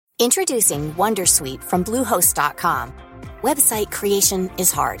Introducing Wondersuite from Bluehost.com. Website creation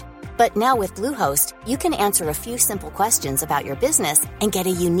is hard, but now with Bluehost, you can answer a few simple questions about your business and get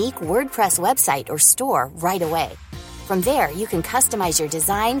a unique WordPress website or store right away. From there, you can customize your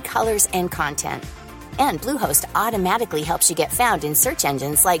design, colors, and content. And Bluehost automatically helps you get found in search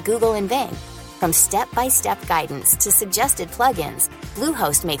engines like Google and Bing. From step-by-step guidance to suggested plugins,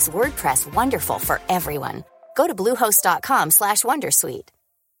 Bluehost makes WordPress wonderful for everyone. Go to bluehost.com/wondersuite.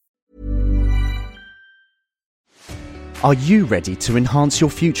 Are you ready to enhance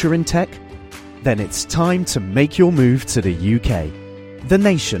your future in tech? Then it's time to make your move to the UK, the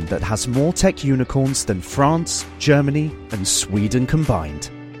nation that has more tech unicorns than France, Germany, and Sweden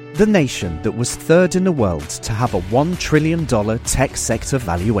combined. The nation that was third in the world to have a $1 trillion tech sector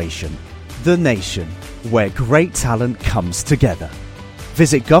valuation. The nation where great talent comes together.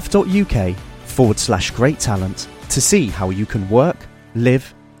 Visit gov.uk/great talent to see how you can work,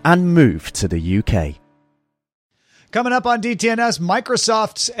 live, and move to the UK. Coming up on DTNS,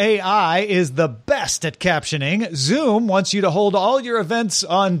 Microsoft's AI is the best at captioning. Zoom wants you to hold all your events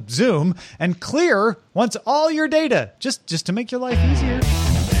on Zoom, and Clear wants all your data, just to make your life easier.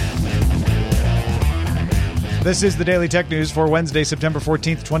 This is the Daily Tech News for Wednesday, September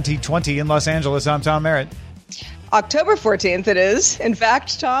 14th, 2020 in Los Angeles. I'm Tom Merritt. October 14th it is. In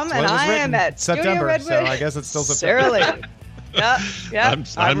fact, Tom, and I am at September, Redwood. so I guess it's still September. Surely. Yeah.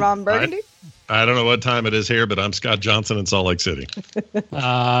 I'm Ron Burgundy. I don't know what time it is here, but I'm Scott Johnson in Salt Lake City.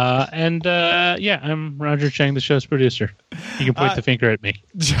 I'm Roger Chang, the show's producer. You can point the finger at me.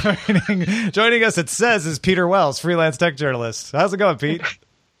 Joining us, it says, is Peter Wells, freelance tech journalist. How's it going, Pete?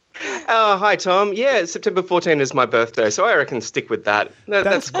 Hi, Tom. Yeah, September 14 is my birthday, so I reckon stick with that.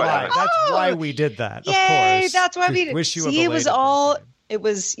 That's why. That's why we did that. Yay, of course. That's why we wish you See, a belated it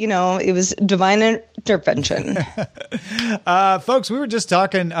was divine intervention. Folks, we were just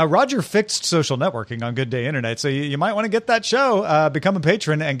talking. Roger fixed social networking on Good Day Internet, so you might want to get that show. Become a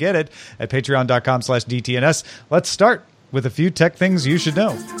patron and get it at patreon.com/DTNS. Let's start with a few tech things you should know.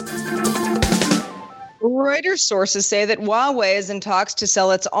 Reuters sources say that Huawei is in talks to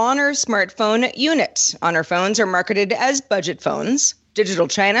sell its Honor smartphone unit. Honor phones are marketed as budget phones. Digital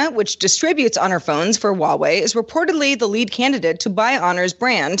China, which distributes Honor phones for Huawei, is reportedly the lead candidate to buy Honor's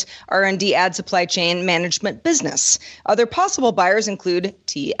brand, R&D ad supply chain management business. Other possible buyers include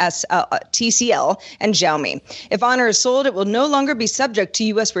TCL and Xiaomi. If Honor is sold, it will no longer be subject to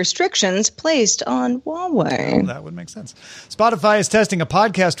U.S. restrictions placed on Huawei. Well, that would make sense. Spotify is testing a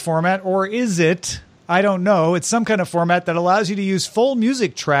podcast format, or is it? I don't know. It's some kind of format that allows you to use full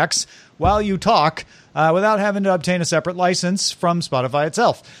music tracks while you talk without having to obtain a separate license from Spotify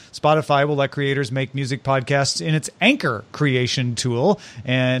itself. Spotify will let creators make music podcasts in its Anchor creation tool,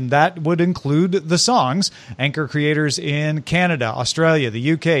 and that would include the songs. Anchor creators in Canada, Australia,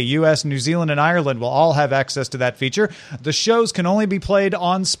 the UK, US, New Zealand, and Ireland will all have access to that feature. The shows can only be played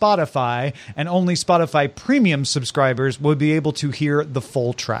on Spotify, and only Spotify Premium subscribers will be able to hear the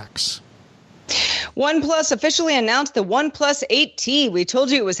full tracks. OnePlus officially announced the OnePlus 8T. We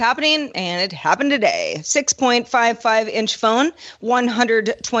told you it was happening, and it happened today. 6.55-inch phone,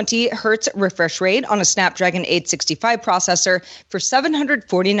 120 hertz refresh rate on a Snapdragon 865 processor for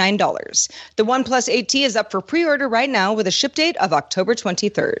 $749. The OnePlus 8T is up for pre-order right now with a ship date of October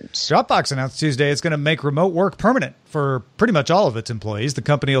 23rd. Dropbox announced Tuesday it's going to make remote work permanent for pretty much all of its employees. The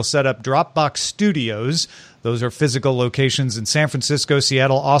company will set up Dropbox Studios. Those are physical locations in San Francisco,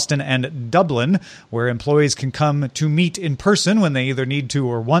 Seattle, Austin, and Dublin, where employees can come to meet in person when they either need to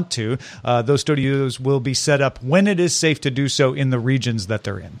or want to. Those studios will be set up when it is safe to do so in the regions that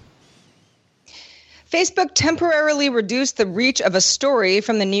they're in. Facebook temporarily reduced the reach of a story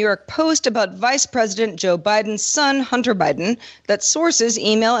from the New York Post about Vice President Joe Biden's son, Hunter Biden, that sources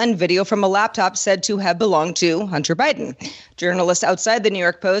email and video from a laptop said to have belonged to Hunter Biden. Journalists outside the New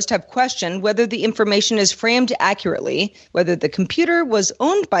York Post have questioned whether the information is framed accurately, whether the computer was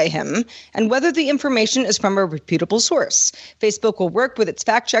owned by him, and whether the information is from a reputable source. Facebook will work with its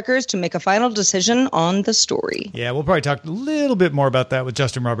fact-checkers to make a final decision on the story. Yeah, we'll probably talk a little bit more about that with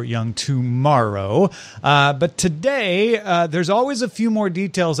Justin Robert Young tomorrow. But today, there's always a few more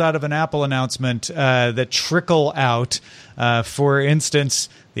details out of an Apple announcement that trickle out. For instance,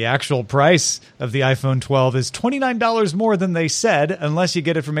 the actual price of the iPhone 12 is $29 more than they said, unless you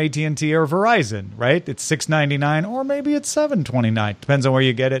get it from AT&T or Verizon, right? It's $699 or maybe it's $729. Depends on where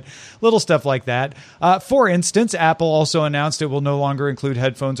you get it. Little stuff like that. For instance, Apple also announced it will no longer include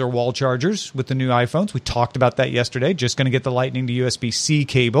headphones or wall chargers with the new iPhones. We talked about that yesterday. Just going to get the Lightning to USB-C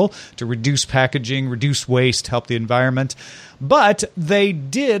cable to reduce packaging, reduce waste, help the environment. But they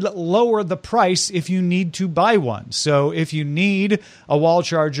did lower the price if you need to buy one. So if if you need a wall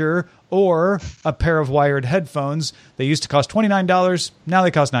charger or a pair of wired headphones, they used to cost $29. Now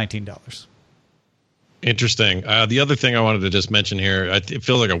they cost $19. Interesting. The other thing I wanted to just mention here, it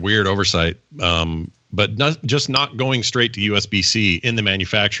feels like a weird oversight, but not going straight to USB-C in the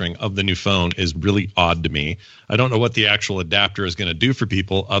manufacturing of the new phone is really odd to me. I don't know what the actual adapter is going to do for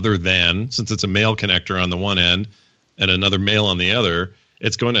people other than, since it's a male connector on the one end and another male on the other,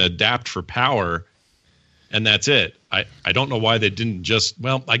 it's going to adapt for power, and that's it. I don't know why they didn't just,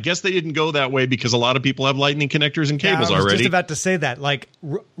 well, I guess they didn't go that way because a lot of people have lightning connectors and cables already. I was just about to say that. Like,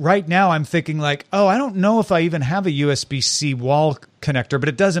 right now I'm thinking like, oh, I don't know if I even have a USB-C wall connector, but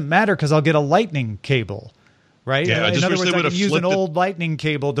it doesn't matter because I'll get a lightning cable, right? Yeah, in other words, I can use an old lightning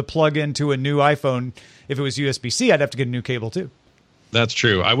cable to plug into a new iPhone. If it was USB-C, I'd have to get a new cable too. That's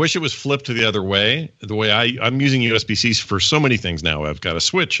true. I wish it was flipped to the other way. The way I'm using USB-Cs for so many things now. I've got a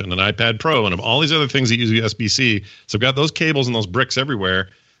Switch and an iPad Pro and all these other things that use USB-C. So I've got those cables and those bricks everywhere.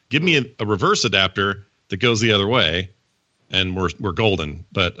 Give me a reverse adapter that goes the other way, and we're golden.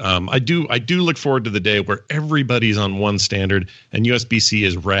 But I do look forward to the day where everybody's on one standard and USB-C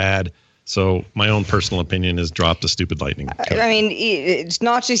is rad. So my own personal opinion is drop the stupid lightning code. I mean, it's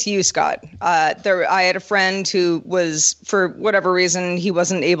not just you, Scott. I had a friend who was, for whatever reason, he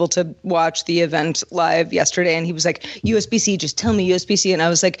wasn't able to watch the event live yesterday, and he was like, USB-C, just tell me USB-C. And I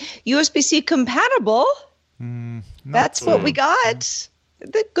was like, USB-C compatible? That's what we got.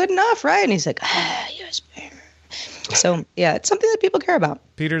 Good enough, right? And he's like, USB. So, yeah, it's something that people care about.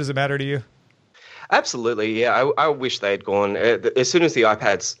 Peter, does it matter to you? Absolutely, yeah. I wish they had gone as soon as the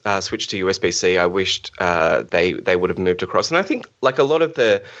iPads switched to USB-C. I wished they would have moved across. And I think like a lot of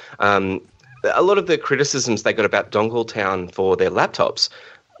the criticisms they got about Dongle Town for their laptops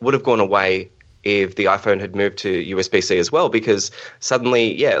would have gone away if the iPhone had moved to USB-C as well. Because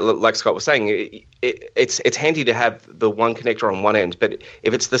suddenly, yeah, like Scott was saying, it's handy to have the one connector on one end. But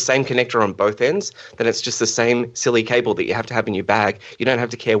if it's the same connector on both ends, then it's just the same silly cable that you have to have in your bag. You don't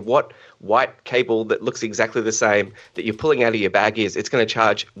have to care what white cable that looks exactly the same that you're pulling out of your bag is. It's going to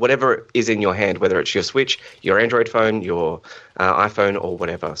charge whatever is in your hand, whether it's your Switch, your Android phone, your iPhone, or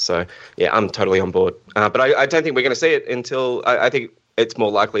whatever. So, yeah, I'm totally on board. But I don't think we're going to see it until I think it's more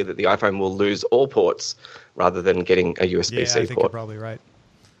likely that the iPhone will lose all ports rather than getting a USB-C port. Yeah, I think you're probably right.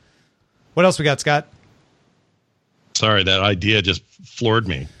 What else we got, Scott? Sorry, that idea just floored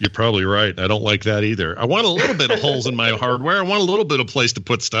me. You're probably right. I don't like that either. I want a little bit of holes in my hardware. I want a little bit of place to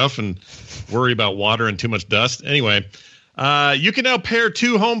put stuff and worry about water and too much dust. Anyway, you can now pair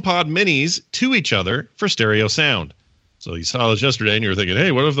two HomePod minis to each other for stereo sound. So you saw this yesterday and you were thinking,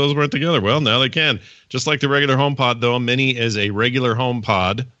 hey, what if those weren't together? Well, now they can. Just like the regular HomePod, though, a mini is a regular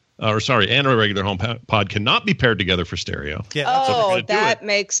HomePod. And a regular HomePod cannot be paired together for stereo. Yeah, that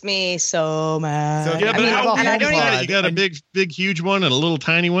makes me so mad. So, yeah, but I don't even. You got a big, huge one and a little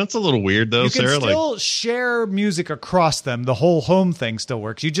tiny one. It's a little weird, though, Sarah. You can still share music across them. The whole home thing still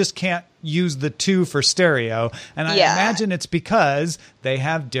works. You just can't use the two for stereo. And I imagine it's because they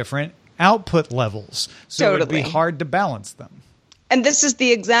have different output levels. So it'd be hard to balance them. And this is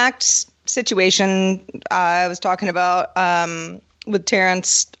the exact situation I was talking about with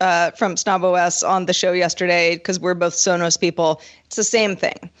Terrence from Snob OS on the show yesterday, because we're both Sonos people. It's the same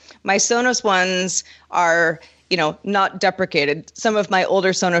thing. My Sonos ones are, not deprecated. Some of my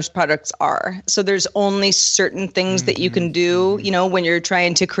older Sonos products are. So there's only certain things that you can do, when you're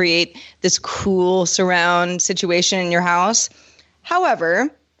trying to create this cool surround situation in your house.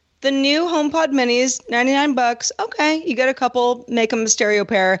 However, the new HomePod minis, $99. Okay, you get a couple, make them a stereo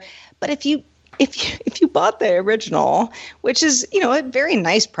pair. But if you bought the original, which is, a very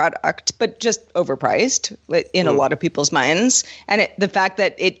nice product, but just overpriced in a lot of people's minds, and the fact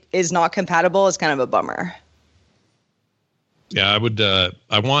that it is not compatible is kind of a bummer. Yeah,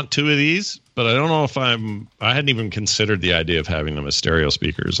 I want two of these, but I don't know if I hadn't even considered the idea of having them as stereo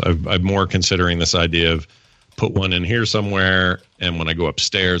speakers. I'm more considering this idea of put one in here somewhere, and when I go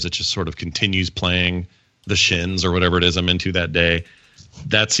upstairs, it just sort of continues playing the Shins or whatever it is I'm into that day.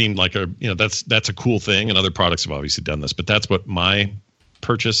 That seemed like that's a cool thing, and other products have obviously done this, but that's what my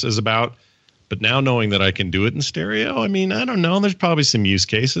purchase is about. But now knowing that I can do it in stereo, I mean, I don't know. There's probably some use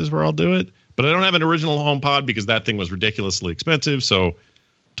cases where I'll do it, but I don't have an original HomePod because that thing was ridiculously expensive. So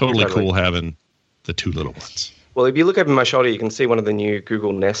totally cool having the two little ones. Well, if you look over my shoulder, you can see one of the new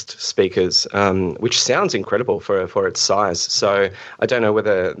Google Nest speakers, which sounds incredible for its size. So I don't know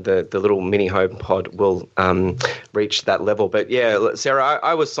whether the little mini HomePod will reach that level. But yeah, Sarah,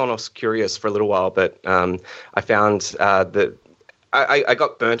 I was Sonos curious for a little while, but I found that I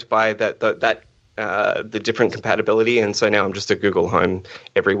got burnt by that the different compatibility, and so now I'm just a Google Home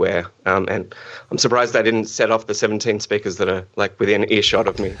everywhere. And I'm surprised they didn't set off the 17 speakers that are like within earshot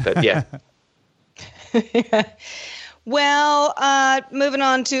of me. But yeah. Well, moving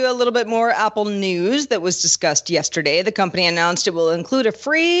on to a little bit more Apple news that was discussed yesterday. The company announced it will include a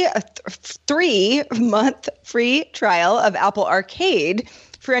free 3-month free trial of Apple Arcade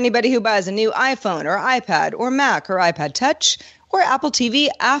for anybody who buys a new iPhone or iPad or Mac or iPad Touch or Apple TV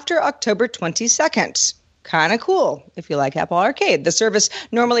after October 22nd. Kind of cool if you like Apple Arcade. The service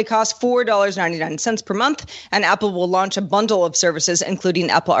normally costs $4.99 per month, and Apple will launch a bundle of services, including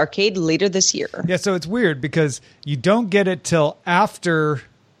Apple Arcade, later this year. Yeah, so it's weird because you don't get it till after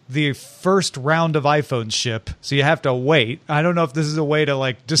the first round of iPhones ship, so you have to wait. I don't know if this is a way to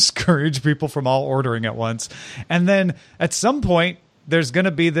like discourage people from all ordering at once. And then at some point, there's going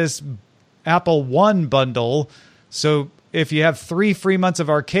to be this Apple One bundle, so if you have 3 free months of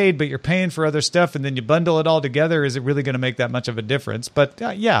Arcade, but you're paying for other stuff and then you bundle it all together, is it really going to make that much of a difference? But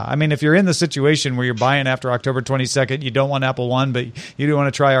yeah, I mean, if you're in the situation where you're buying after October 22nd, you don't want Apple One, but you do want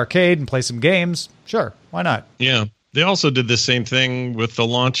to try Arcade and play some games, sure, why not? Yeah. They also did the same thing with the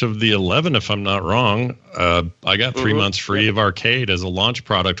launch of the 11, if I'm not wrong. I got 3 months free of Arcade as a launch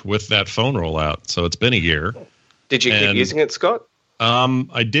product with that phone rollout. So it's been a year. Did you keep using it, Scott?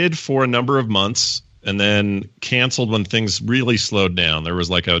 I did for a number of months, and then canceled when things really slowed down. There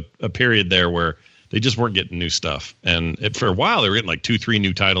was like a period there where they just weren't getting new stuff. And for a while, they were getting like 2-3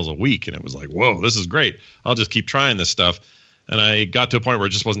 new titles a week. And it was like, whoa, this is great. I'll just keep trying this stuff. And I got to a point where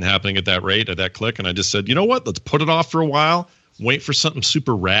it just wasn't happening at that rate, at that click. And I just said, you know what? Let's put it off for a while, wait for something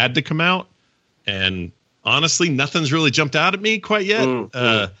super rad to come out. And honestly, nothing's really jumped out at me quite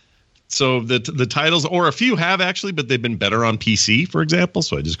yet. So the titles, or a few have actually, but they've been better on PC, for example.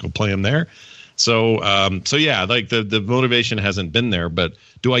 So I just go play them there. So yeah, like the motivation hasn't been there, but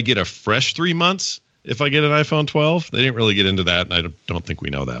do I get a fresh 3 months if I get an iPhone 12? They didn't really get into that, and I don't think we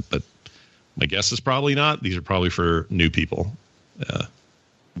know that, but my guess is probably not. These are probably for new people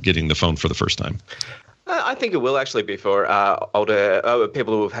getting the phone for the first time. I think it will actually be for older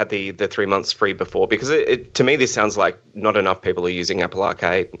people who have had the 3 months free before, because to me this sounds like not enough people are using Apple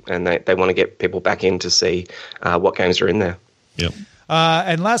Arcade, and they want to get people back in to see what games are in there. Yep.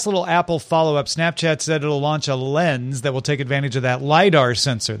 And last little Apple follow-up, Snapchat said it'll launch a lens that will take advantage of that LiDAR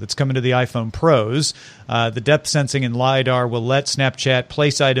sensor that's coming to the iPhone Pros. The depth sensing in LiDAR will let Snapchat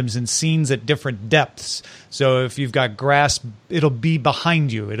place items in scenes at different depths. So if you've got grass, it'll be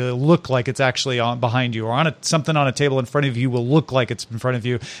behind you. It'll look like it's actually behind you. Or something on a table in front of you will look like it's in front of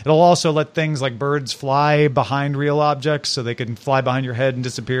you. It'll also let things like birds fly behind real objects, so they can fly behind your head and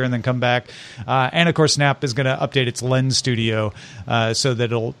disappear and then come back. And, of course, Snap is going to update its Lens Studio so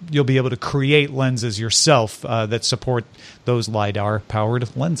that you'll be able to create lenses yourself that support those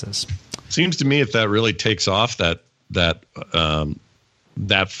LiDAR-powered lenses. Seems to me if that really takes off, that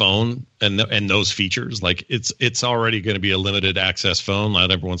phone and those features, like it's already going to be a limited access phone.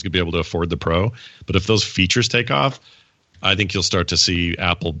 Not everyone's going to be able to afford the Pro, but if those features take off, I think you'll start to see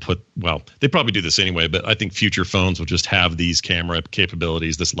Apple they probably do this anyway, but I think future phones will just have these camera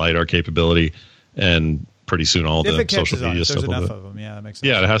capabilities, this LiDAR capability, and pretty soon all the social media stuff. There's enough of them. Yeah, that makes sense.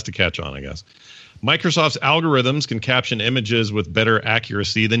 Yeah, it has to catch on, I guess. Microsoft's algorithms can caption images with better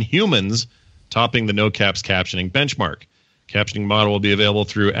accuracy than humans, topping the no-caps captioning benchmark. Captioning model will be available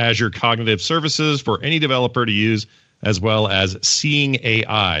through Azure Cognitive Services for any developer to use, as well as Seeing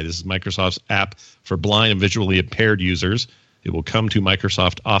AI. This is Microsoft's app for blind and visually impaired users. It will come to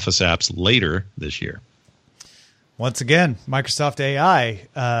Microsoft Office apps later this year. Once again, Microsoft AI,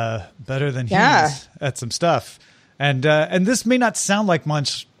 better than humans at some stuff. And this may not sound like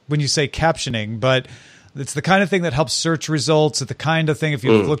much when you say captioning, but it's the kind of thing that helps search results. It's the kind of thing, if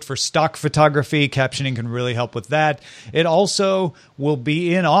you've looked for stock photography, captioning can really help with that. It also will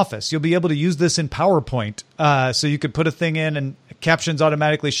be in Office. You'll be able to use this in PowerPoint. So you could put a thing in and captions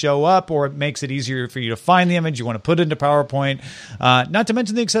automatically show up, or it makes it easier for you to find the image you want to put into PowerPoint. Not to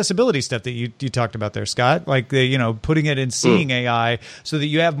mention the accessibility stuff that you talked about there, Scott, like putting it in Seeing AI so that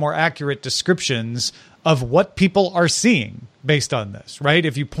you have more accurate descriptions of what people are seeing based on this, right?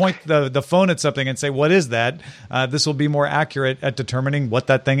 If you point the phone at something and say, what is that? This will be more accurate at determining what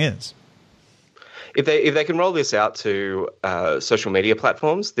that thing is. If they can roll this out to social media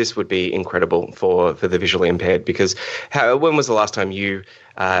platforms, this would be incredible for the visually impaired. Because when was the last time you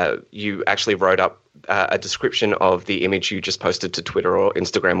actually wrote up a description of the image you just posted to Twitter or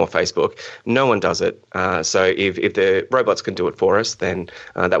Instagram or Facebook? No one does it. So if the robots can do it for us, then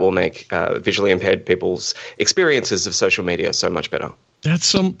that will make visually impaired people's experiences of social media so much better. That's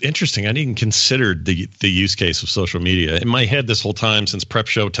so interesting. I hadn't even considered the use case of social media. In my head this whole time since Prep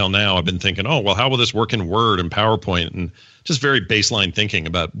Show till now, I've been thinking, oh, well, how will this work in Word and PowerPoint? And just very baseline thinking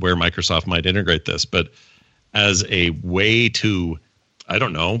about where Microsoft might integrate this. But as a way to, I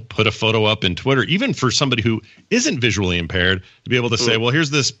don't know, put a photo up in Twitter, even for somebody who isn't visually impaired, to be able to say, well,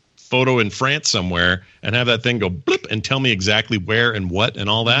 here's this photo in France somewhere, and have that thing go blip and tell me exactly where and what and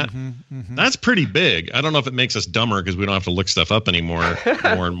all that. That's pretty big. I don't know if it makes us dumber because we don't have to look stuff up anymore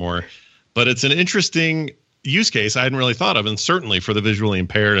more and more. But it's an interesting use case I hadn't really thought of, and certainly for the visually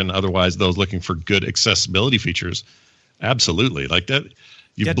impaired and otherwise those looking for good accessibility features. Absolutely. Like that.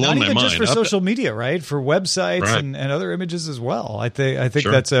 You've blown my mind. Not even just for social media, right? For websites and other images as well. I think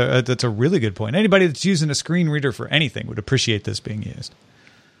that's a really good point. Anybody that's using a screen reader for anything would appreciate this being used.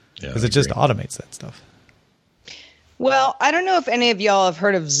 Because it just automates that stuff. Well, I don't know if any of y'all have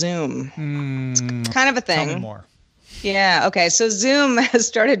heard of Zoom. It's kind of a thing. Tell me more. Yeah. Okay. So Zoom has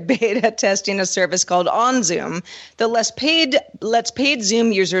started beta testing a service called OnZoom that lets paid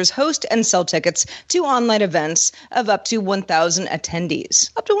Zoom users host and sell tickets to online events of up to 1,000 attendees.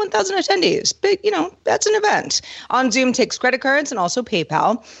 Up to 1,000 attendees. Big, that's an event. OnZoom takes credit cards and also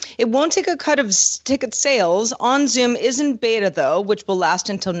PayPal. It won't take a cut of ticket sales. OnZoom is in beta, though, which will last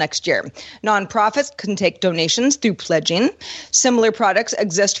until next year. Nonprofits can take donations through pledging. Similar products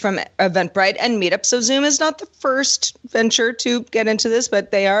exist from Eventbrite and Meetup. So Zoom is not the first venture to get into this,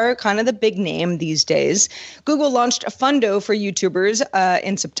 but they are kind of the big name these days. Google launched a Fundo for YouTubers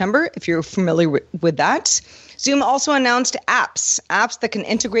in September, if you're familiar with that. Zoom also announced apps that can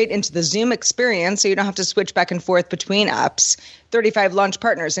integrate into the Zoom experience so you don't have to switch back and forth between apps. 35 launch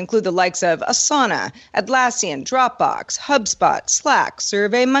partners include the likes of Asana, Atlassian, Dropbox, HubSpot, Slack,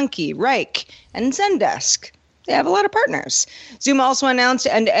 SurveyMonkey, Wrike, and Zendesk. They have a lot of partners. Zoom also announced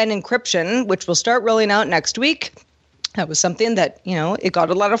end-to-end encryption, which will start rolling out next week. That was something that, it got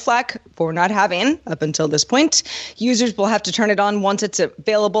a lot of flack for not having up until this point. Users will have to turn it on once it's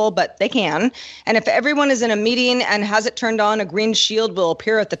available, but they can. And if everyone is in a meeting and has it turned on, a green shield will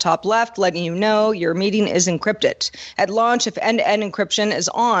appear at the top left, letting you know your meeting is encrypted. At launch, if end-to-end encryption is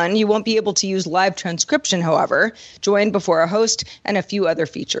on, you won't be able to use live transcription, however, join before a host, and a few other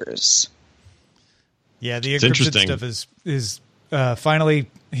features. Yeah, the encryption stuff is finally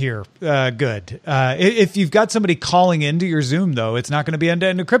here. Good. If you've got somebody calling into your Zoom, though, it's not going to be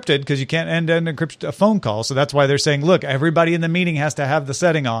end-to-end encrypted because you can't end-to-end encrypt a phone call. So that's why they're saying, look, everybody in the meeting has to have the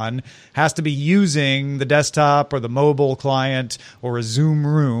setting on, has to be using the desktop or the mobile client or a Zoom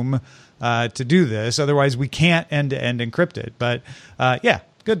room to do this. Otherwise, we can't end-to-end encrypt it. But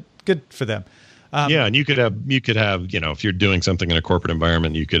good for them. And you could have, if you're doing something in a corporate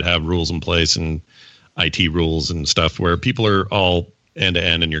environment, you could have rules in place and IT rules and stuff where people are all end to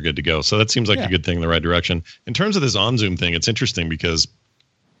end and you're good to go. So that seems like a good thing in the right direction. In terms of this OnZoom thing, it's interesting because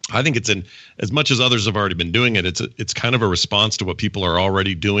I think it's as much as others have already been doing it, it's kind of a response to what people are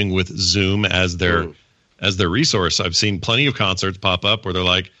already doing with Zoom as their resource. I've seen plenty of concerts pop up where they're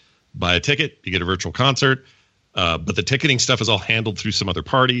like, buy a ticket, you get a virtual concert, but the ticketing stuff is all handled through some other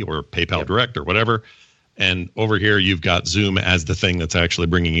party or PayPal Direct or whatever. And over here, you've got Zoom as the thing that's actually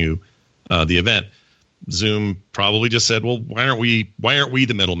bringing you the event. Zoom probably just said, well, why aren't we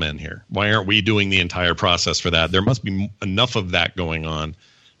the middlemen here? Why aren't we doing the entire process for that? There must be enough of that going on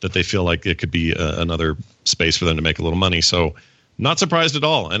that they feel like it could be another space for them to make a little money. So not surprised at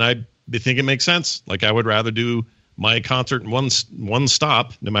all. And I think it makes sense. Like I would rather do my concert in one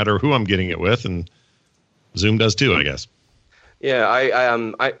stop, no matter who I'm getting it with. And Zoom does too, I guess. Yeah,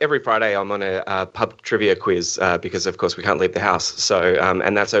 I every Friday I'm on a pub trivia quiz because, of course, we can't leave the house. So,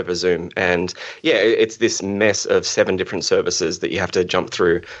 and that's over Zoom. And yeah, it's this mess of 7 different services that you have to jump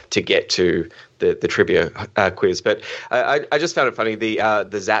through to get to the trivia quiz. But I just found it funny, the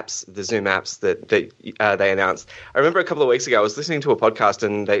Zaps, the Zoom apps that they announced. I remember a couple of weeks ago I was listening to a podcast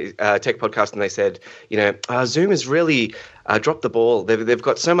and tech podcast, and they said, Zoom has really dropped the ball. They've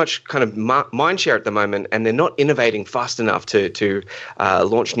got so much kind of mind share at the moment, and they're not innovating fast enough to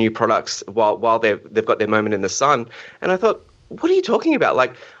launch new products while they've got their moment in the sun. And I thought, what are you talking about?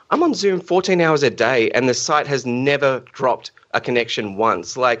 Like, I'm on Zoom 14 hours a day, and the site has never dropped a connection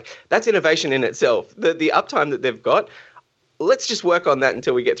once. Like, that's innovation in itself. The uptime that they've got, let's just work on that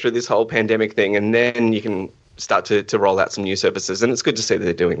until we get through this whole pandemic thing, and then you can start to roll out some new services. And it's good to see that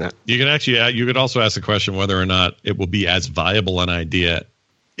they're doing that. You could also ask the question whether or not it will be as viable an idea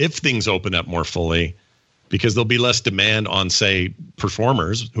if things open up more fully, because there'll be less demand on, say,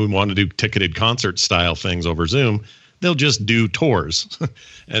 performers who want to do ticketed concert style things over Zoom. They'll just do tours.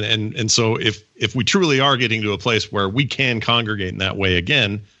 and so if we truly are getting to a place where we can congregate in that way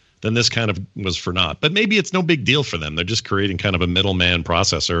again, then this kind of was for naught. But maybe it's no big deal for them. They're just creating kind of a middleman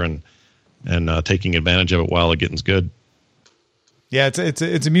processor and taking advantage of it while it gets good. Yeah,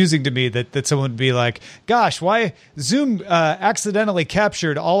 it's amusing to me that someone would be like, gosh, why Zoom accidentally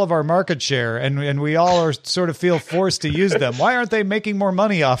captured all of our market share and we all are sort of feel forced to use them. Why aren't they making more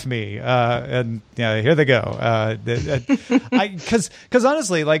money off me? And yeah, here they go. Because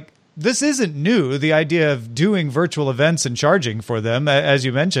honestly, like, this isn't new, the idea of doing virtual events and charging for them. As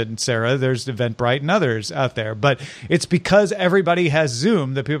you mentioned, Sarah, there's Eventbrite and others out there. But it's because everybody has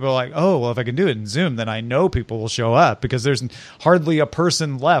Zoom that people are like, oh, well, if I can do it in Zoom, then I know people will show up, because there's hardly a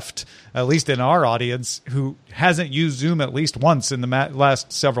person left, at least in our audience, who hasn't used Zoom at least once in the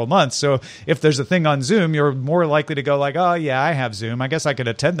last several months. So if there's a thing on Zoom, you're more likely to go like, oh, yeah, I have Zoom. I guess I could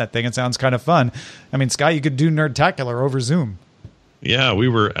attend that thing. It sounds kind of fun. I mean, Scott, you could do Nerdtacular over Zoom. Yeah,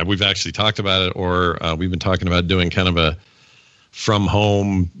 we've actually talked about it, or we've been talking about doing kind of a from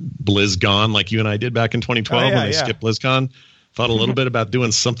home BlizzCon like you and I did back in 2012 when they skipped BlizzCon. Thought a little bit about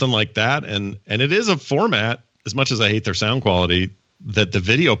doing something like that, and it is a format, as much as I hate their sound quality, that the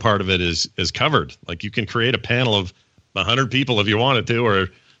video part of it is covered. Like, you can create a panel of 100 people if you wanted to, or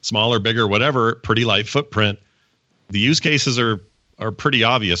smaller, bigger, whatever, pretty light footprint. The use cases are pretty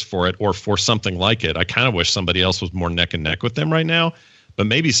obvious for it, or for something like it. I kind of wish somebody else was more neck and neck with them right now, but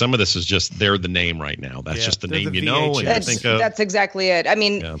maybe some of this is just they're the name right now. That's just the name, you know. And you think of. That's exactly it. I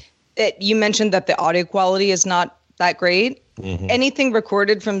mean, you mentioned that the audio quality is not that great. Mm-hmm. Anything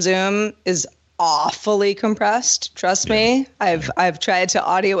recorded from Zoom is awfully compressed. Trust me. I've tried to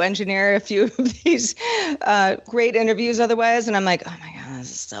audio engineer a few of these great interviews otherwise, and I'm like, oh my God,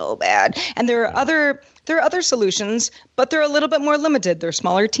 this is so bad. And there are other solutions, but they're a little bit more limited. They're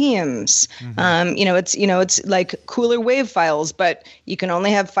smaller teams. Mm-hmm. It's like cooler wave files, but you can only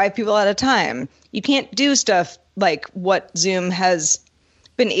have 5 people at a time. You can't do stuff like what Zoom has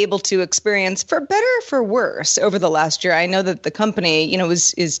been able to experience, for better or for worse, over the last year. I know that the company,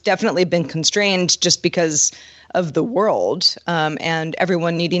 is definitely been constrained just because of the world and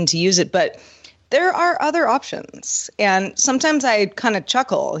everyone needing to use it, but there are other options. And sometimes I kind of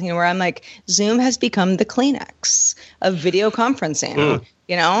chuckle, where I'm like, Zoom has become the Kleenex of video conferencing.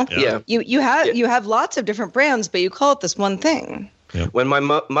 Yeah. You have lots of different brands, but you call it this one thing. Yeah. When my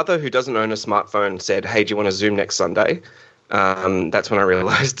mother, who doesn't own a smartphone, said, hey, do you want to Zoom next Sunday? That's when I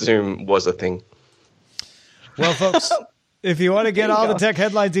realized Zoom was a thing. Well, folks, if you want to get all the tech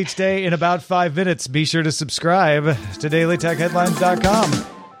headlines each day in about 5 minutes, be sure to subscribe to dailytechheadlines.com.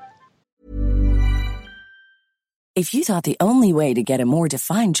 If you thought the only way to get a more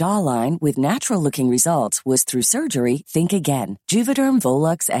defined jawline with natural-looking results was through surgery, think again. Juvederm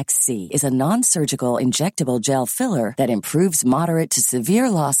Volux XC is a non-surgical injectable gel filler that improves moderate to severe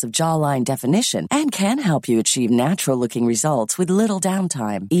loss of jawline definition and can help you achieve natural-looking results with little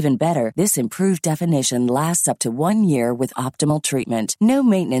downtime. Even better, this improved definition lasts up to 1 year with optimal treatment. No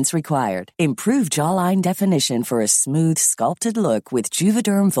maintenance required. Improve jawline definition for a smooth, sculpted look with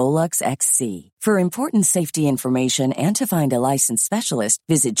Juvederm Volux XC. For important safety information and to find a licensed specialist,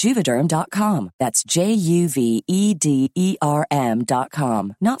 visit Juvederm.com. That's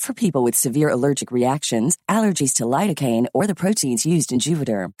JUVEDERM.com. Not for people with severe allergic reactions, allergies to lidocaine, or the proteins used in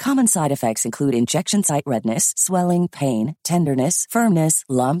Juvederm. Common side effects include injection site redness, swelling, pain, tenderness, firmness,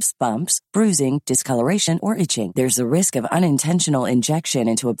 lumps, bumps, bruising, discoloration, or itching. There's a risk of unintentional injection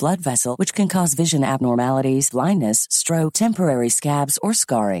into a blood vessel, which can cause vision abnormalities, blindness, stroke, temporary scabs, or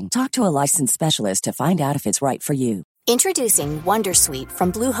scarring. Talk to a licensed specialist to find out if it's right for you. Introducing Wondersuite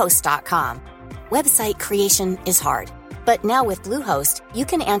from Bluehost.com. Website creation is hard, but now with Bluehost, you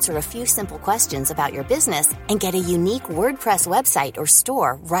can answer a few simple questions about your business and get a unique WordPress website or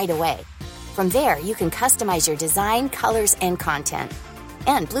store right away. From there, you can customize your design, colors, and content.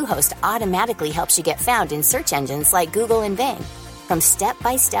 And Bluehost automatically helps you get found in search engines like Google and Bing. From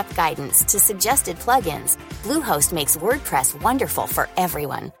step-by-step guidance to suggested plugins, Bluehost makes WordPress wonderful for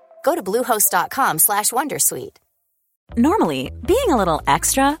everyone. Go to Bluehost.com/Wondersuite. Normally, being a little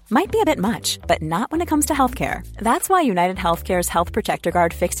extra might be a bit much, but not when it comes to healthcare. That's why United Healthcare's Health Protector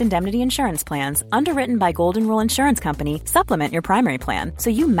Guard fixed indemnity insurance plans, underwritten by Golden Rule Insurance Company, supplement your primary plan so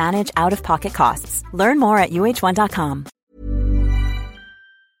you manage out-of-pocket costs. Learn more at UH1.com.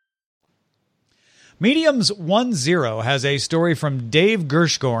 Medium's 1-0 has a story from Dave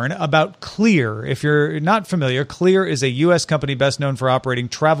Gershgorn about Clear. If you're not familiar, Clear is a U.S. company best known for operating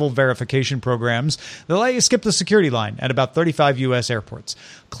travel verification programs that let you skip the security line at about 35 U.S. airports.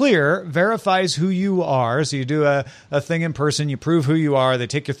 Clear verifies who you are, so you do a thing in person, you prove who you are, they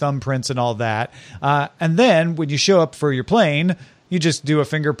take your thumbprints and all that. And then when you show up for your plane, you just do a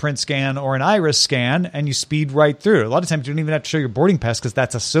fingerprint scan or an iris scan and you speed right through. A lot of times you don't even have to show your boarding pass because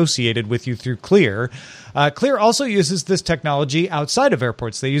that's associated with you through Clear. Clear also uses this technology outside of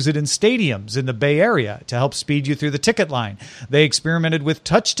airports. They use it in stadiums in the Bay Area to help speed you through the ticket line. They experimented with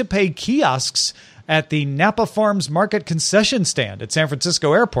touch-to-pay kiosks at the Napa Farms Market concession stand at San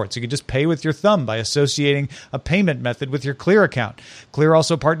Francisco Airport. So you can just pay with your thumb by associating a payment method with your Clear account. Clear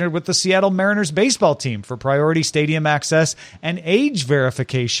also partnered with the Seattle Mariners baseball team for priority stadium access and age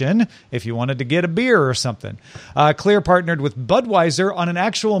verification if you wanted to get a beer or something. Clear partnered with Budweiser on an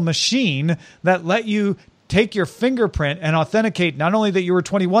actual machine that let you take your fingerprint and authenticate not only that you were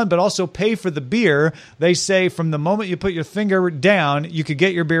 21, but also pay for the beer. They say from the moment you put your finger down, you could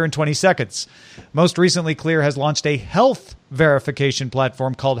get your beer in 20 seconds. Most recently, Clear has launched a health verification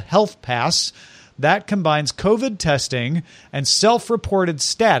platform called Health Pass that combines COVID testing and self-reported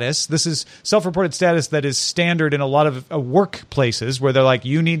status. This is self-reported status that is standard in a lot of workplaces where they're like,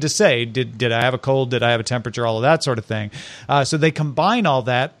 you need to say, did I have a cold? Did I have a temperature? All of that sort of thing. So they combine all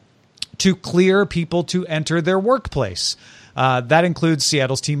that to clear people to enter their workplace. That includes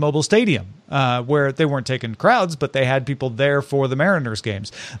Seattle's T-Mobile Stadium, where they weren't taking crowds, but they had people there for the Mariners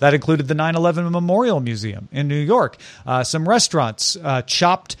games. That included the 9/11 Memorial Museum in New York, some restaurants,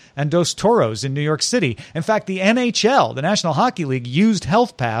 Chopped and Dos Toros in New York City. In fact, the NHL, the National Hockey League, used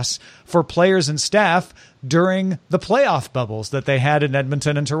Health Pass for players and staff during the playoff bubbles that they had in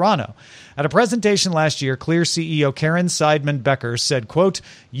Edmonton and Toronto. At a presentation last year, Clear CEO Karen Seidman-Becker said, quote,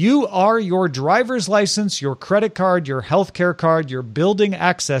 "You are your driver's license, your credit card, your healthcare card, your building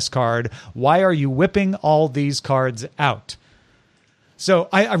access card. Why are you whipping all these cards out?" So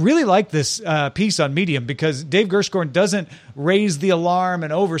I really like this piece on Medium because Dave Gershgorn doesn't raise the alarm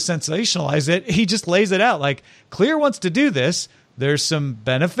and over-sensationalize it. He just lays it out like, Clear wants to do this. There's some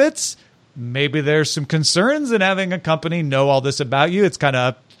benefits. Maybe there's some concerns in having a company know all this about you. It's kind of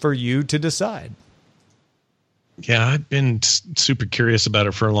up for you to decide. Yeah, I've been super curious about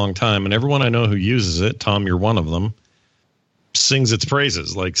it for a long time. And everyone I know who uses it, Tom, you're one of them, sings its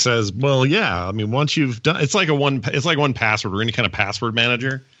praises, like says, well, yeah, I mean, once you've done, it's like 1Password or any kind of password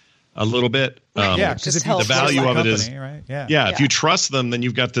manager a little bit. Yeah, because the value of it is, right? Yeah, if you trust them, then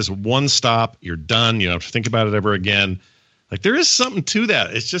you've got this one stop, you're done. You don't have to think about it ever again. Like there is something to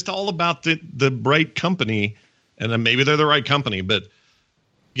that. It's just all about the right company, and then maybe they're the right company. But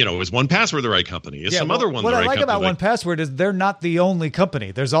is 1Password the right company? Is some other one the right company? What I like about 1Password is they're not the only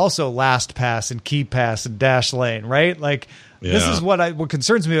company. There's also LastPass and KeyPass and Dashlane, right? Like this is what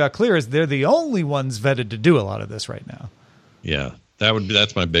concerns me about Clear is they're the only ones vetted to do a lot of this right now. Yeah,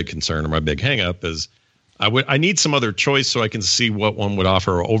 that's my big concern or my big hang up is I need some other choice so I can see what one would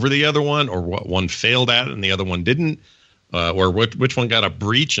offer over the other one or what one failed at and the other one didn't. Or which one got a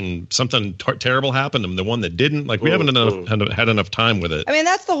breach and something terrible happened and the one that didn't. Like we haven't had enough time with it. I mean,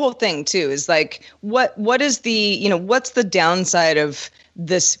 that's the whole thing too. Is like what is the what's the downside of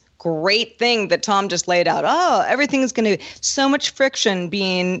this great thing that Tom just laid out? Oh, everything is going to so much friction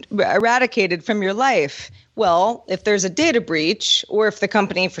being eradicated from your life. Well, if there's a data breach or if the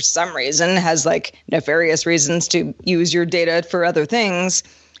company for some reason has like nefarious reasons to use your data for other things,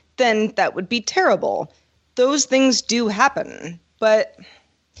 then that would be terrible. Those things do happen, but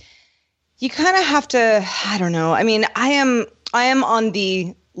you kind of have to, I don't know. I mean, I am on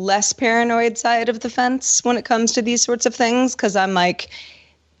the less paranoid side of the fence when it comes to these sorts of things. Cause I'm like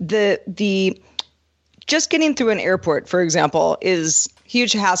the just getting through an airport, for example, is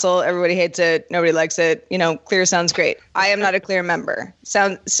huge hassle. Everybody hates it. Nobody likes it. Clear sounds great. I am not a Clear member.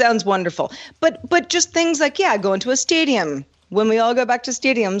 Sounds wonderful. But just things like, going to a stadium, when we all go back to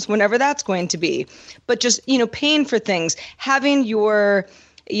stadiums, whenever that's going to be. But just, paying for things, having your,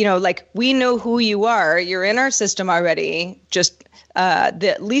 like we know who you are, you're in our system already, just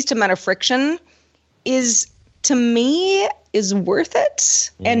the least amount of friction is, to me, is worth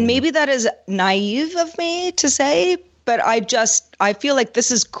it. And maybe that is naive of me to say, but I feel like this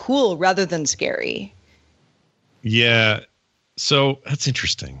is cool rather than scary. Yeah. So that's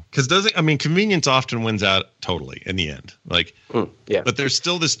interesting because convenience often wins out totally in the end. Like, but there's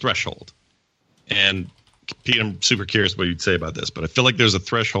still this threshold. And Pete, I'm super curious what you'd say about this, but I feel like there's a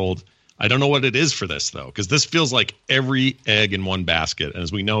threshold. I don't know what it is for this though, because this feels like every egg in one basket. And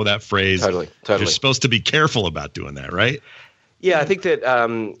as we know that phrase, totally. You're supposed to be careful about doing that, right? Yeah, I think that,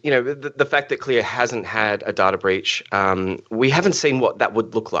 the fact that Clear hasn't had a data breach, we haven't seen what that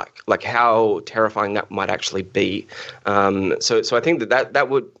would look like how terrifying that might actually be. So I think that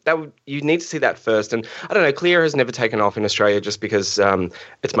would you need to see that first. And I don't know, Clear has never taken off in Australia just because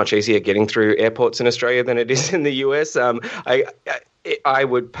it's much easier getting through airports in Australia than it is in the US. I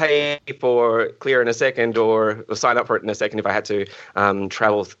would pay for Clear in a second or sign up for it in a second if I had to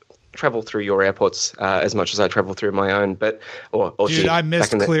travel through your airports as much as I travel through my own. But dude, I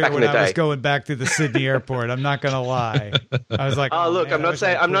missed Clear when I was going back to the Sydney airport. I'm not going to lie. I was like, look, man,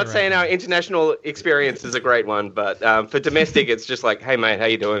 I'm not saying our international experience is a great one, but for domestic, it's just like, hey mate, how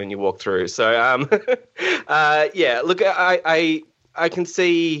you doing? And you walk through. So yeah, look, I can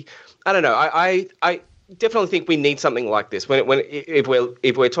see. I don't know. I definitely think we need something like this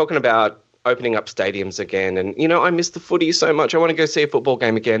if we're talking about opening up stadiums again. And, I miss the footy so much. I want to go see a football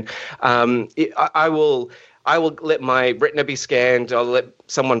game again. I will let my retina be scanned. I'll let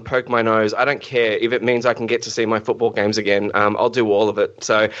someone poke my nose. I don't care if it means I can get to see my football games again. I'll do all of it.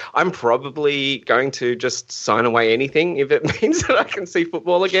 So I'm probably going to just sign away anything if it means that I can see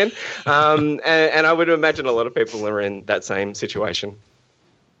football again. And I would imagine a lot of people are in that same situation.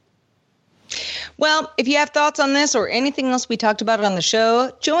 Well, if you have thoughts on this or anything else we talked about on the show,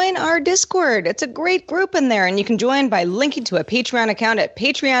 join our Discord. It's a great group in there, and you can join by linking to a Patreon account at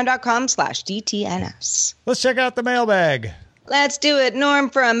patreon.com/DTNS. Let's check out the mailbag. Let's do it. Norm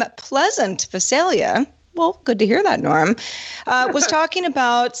from Pleasant, Visalia. Well, good to hear that, Norm. Was talking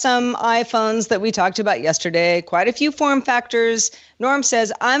about some iPhones that we talked about yesterday, quite a few form factors. Norm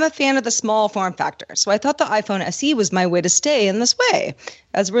says, I'm a fan of the small form factor, so I thought the iPhone SE was my way to stay in this way.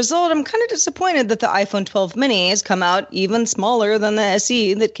 As a result, I'm kind of disappointed that the iPhone 12 mini has come out even smaller than the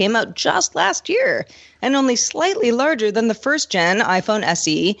SE that came out just last year, and only slightly larger than the first-gen iPhone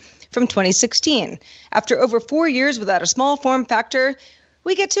SE from 2016. After over 4 years without a small form factor,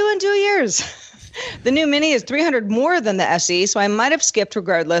 we get 2 in 2 years. The new Mini is $300 more than the SE, so I might have skipped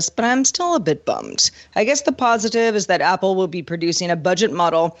regardless, but I'm still a bit bummed. I guess the positive is that Apple will be producing a budget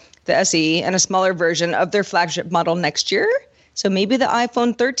model, the SE, and a smaller version of their flagship model next year. So maybe the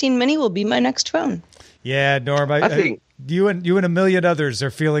iPhone 13 Mini will be my next phone. Yeah, Norm, I think you and a million others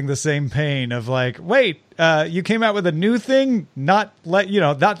are feeling the same pain of like, wait, you came out with a new thing, not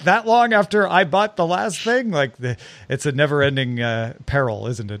that long after I bought the last thing. Like it's a never-ending peril,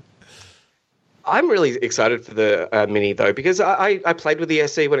 isn't it? I'm really excited for the Mini though, because I played with the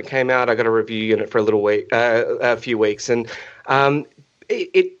SE when it came out. I got a review unit for a few weeks, and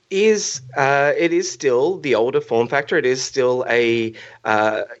it is still the older form factor. It is still a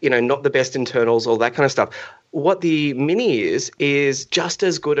not the best internals, all that kind of stuff. What the Mini is just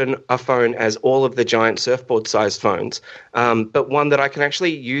as good a phone as all of the giant surfboard-sized phones, but one that I can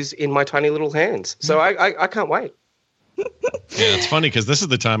actually use in my tiny little hands. So I can't wait. Yeah, it's funny because this is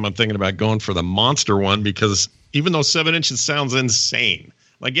the time I'm thinking about going for the monster one, because even though 7 inches sounds insane,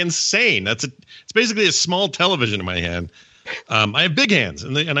 it's basically a small television in my hand. I have big hands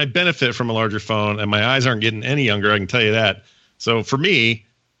and I benefit from a larger phone, and my eyes aren't getting any younger, I can tell you that. So for me,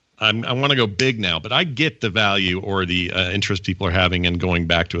 I want to go big now, but I get the value or the interest people are having in going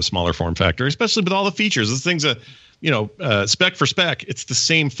back to a smaller form factor, especially with all the features. This thing's spec for spec. It's the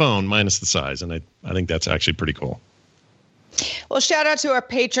same phone minus the size, and I think that's actually pretty cool. Well, shout out to our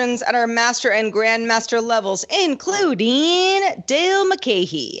patrons at our master and grandmaster levels, including Dale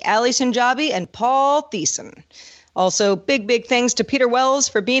McCahey, Ali Sanjabi, and Paul Thiessen. Also, big thanks to Peter Wells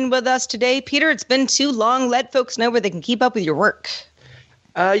for being with us today. Peter, it's been too long. Let folks know where they can keep up with your work.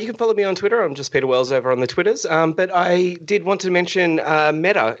 You can follow me on Twitter. I'm just Peter Wells over on the Twitters. But I did want to mention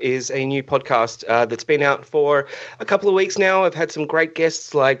Meta is a new podcast that's been out for a couple of weeks now. I've had some great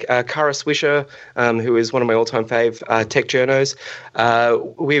guests like Kara Swisher, who is one of my all-time fave tech journos.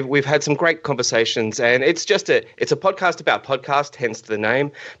 We've had some great conversations, and it's a podcast about podcast, hence the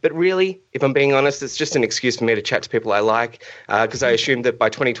name. But really, if I'm being honest, it's just an excuse for me to chat to people I like, because I assume that by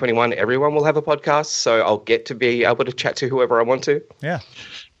 2021 everyone will have a podcast, so I'll get to be able to chat to whoever I want to. Yeah.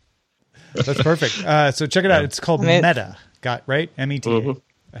 That's perfect. So check it out. It's called Meta. Right? META. Mm-hmm.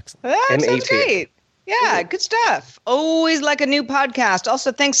 Excellent. That sounds great. Yeah, good stuff. Always like a new podcast.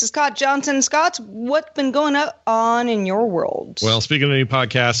 Also, thanks to Scott Johnson. Scott, what's been going on in your world? Well, speaking of new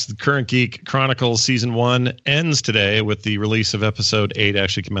podcasts, the Current Geek Chronicles Season 1 ends today with the release of Episode 8.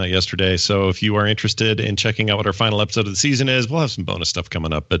 Actually came out yesterday. So if you are interested in checking out what our final episode of the season is, we'll have some bonus stuff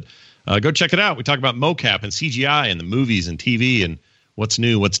coming up. But go check it out. We talk about mocap and CGI and the movies and TV and what's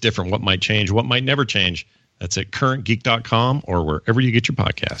new, what's different, what might change, what might never change. That's at currentgeek.com or wherever you get your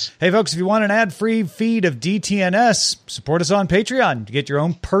podcasts. Hey, folks, if you want an ad-free feed of DTNS, support us on Patreon to get your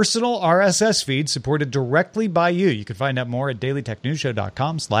own personal RSS feed supported directly by you. You can find out more at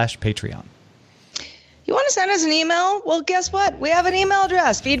dailytechnewsshow.com/Patreon. You want to send us an email? Well, guess what? We have an email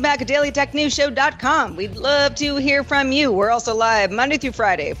address, feedback@dailytechnewsshow.com. We'd love to hear from you. We're also live Monday through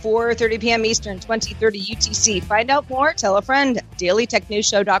Friday, 4:30 p.m. Eastern, 20:30 UTC. Find out more. Tell a friend.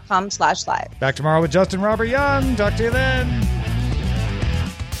 dailytechnewsshow.com/live. Back tomorrow with Justin Robert Young. Talk to you then.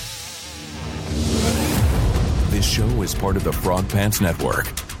 This show is part of the Frog Pants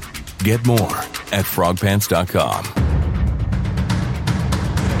Network. Get more at frogpants.com.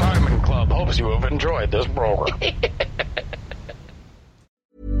 Diamond Club hopes you have enjoyed this program.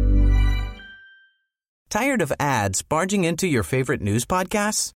 Tired of ads barging into your favorite news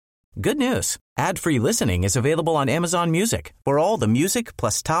podcasts? Good news. Ad-free listening is available on Amazon Music for all the music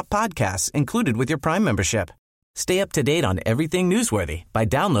plus top podcasts included with your Prime membership. Stay up to date on everything newsworthy by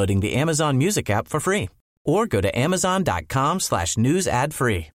downloading the Amazon Music app for free or go to amazon.com/news ad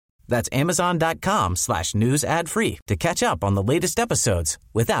free. That's amazon.com/news ad free to catch up on the latest episodes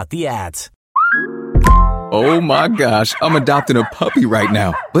without the ads. Oh my gosh, I'm adopting a puppy right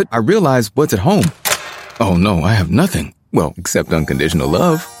now. But I realize what's at home. Oh no, I have nothing. Well, except unconditional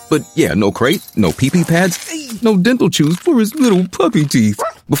love. But yeah, no crate, no pee-pee pads, no dental chews for his little puppy teeth.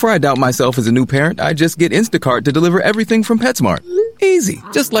 Before I adopt myself as a new parent, I just get Instacart to deliver everything from PetSmart. Easy,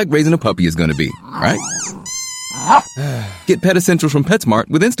 just like raising a puppy is gonna be, right? Get Pet Essentials from PetSmart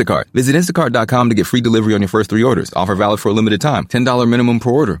with Instacart. Visit instacart.com to get free delivery on your first 3 orders. Offer valid for a limited time. $10 minimum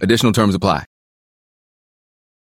per order. Additional terms apply.